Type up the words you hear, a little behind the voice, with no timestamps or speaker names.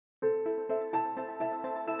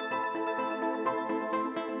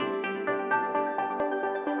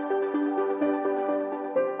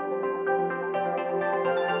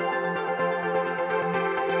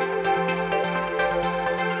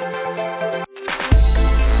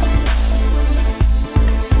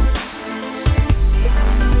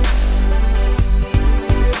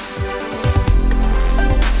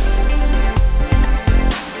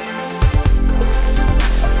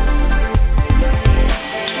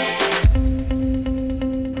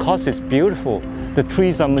course is beautiful. The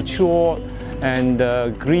trees are mature and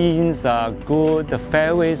the greens are good. The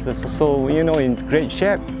fairways are so, in great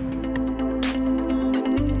shape.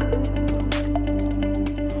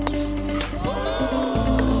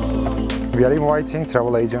 We are inviting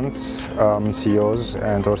travel agents, CEOs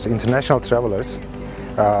and also international travelers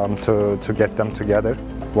to get them together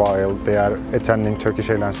while they are attending Turkish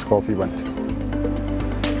Airlines golf event.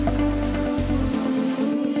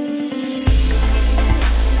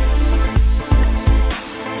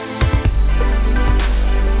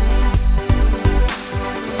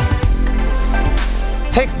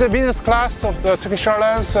 Take the business class of the Turkish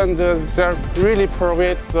Airlines and they really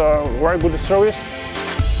provide very good service.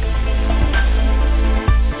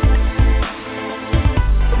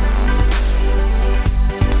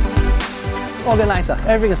 Organizer,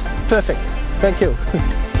 everything is perfect. Thank you.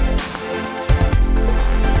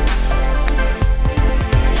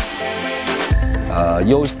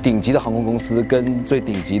 有顶级的航空公司跟最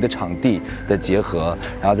顶级的场地的结合，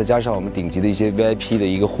然后再加上我们顶级的一些 VIP 的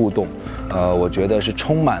一个互动，我觉得是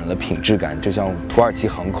充满了品质感，就像土耳其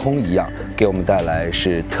航空一样，给我们带来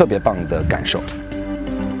是特别棒的感受。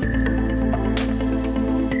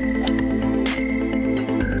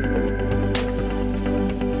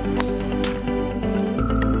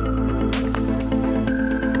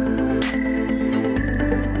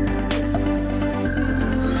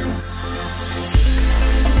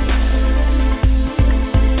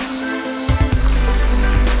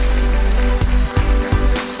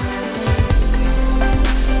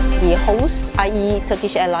The host, i.e.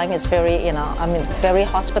 Turkish Airlines, is very, very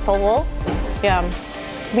hospitable. Yeah,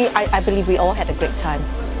 I believe we all had a great time.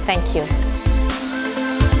 Thank you.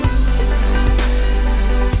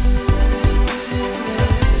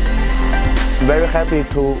 Very happy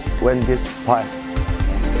to win this prize.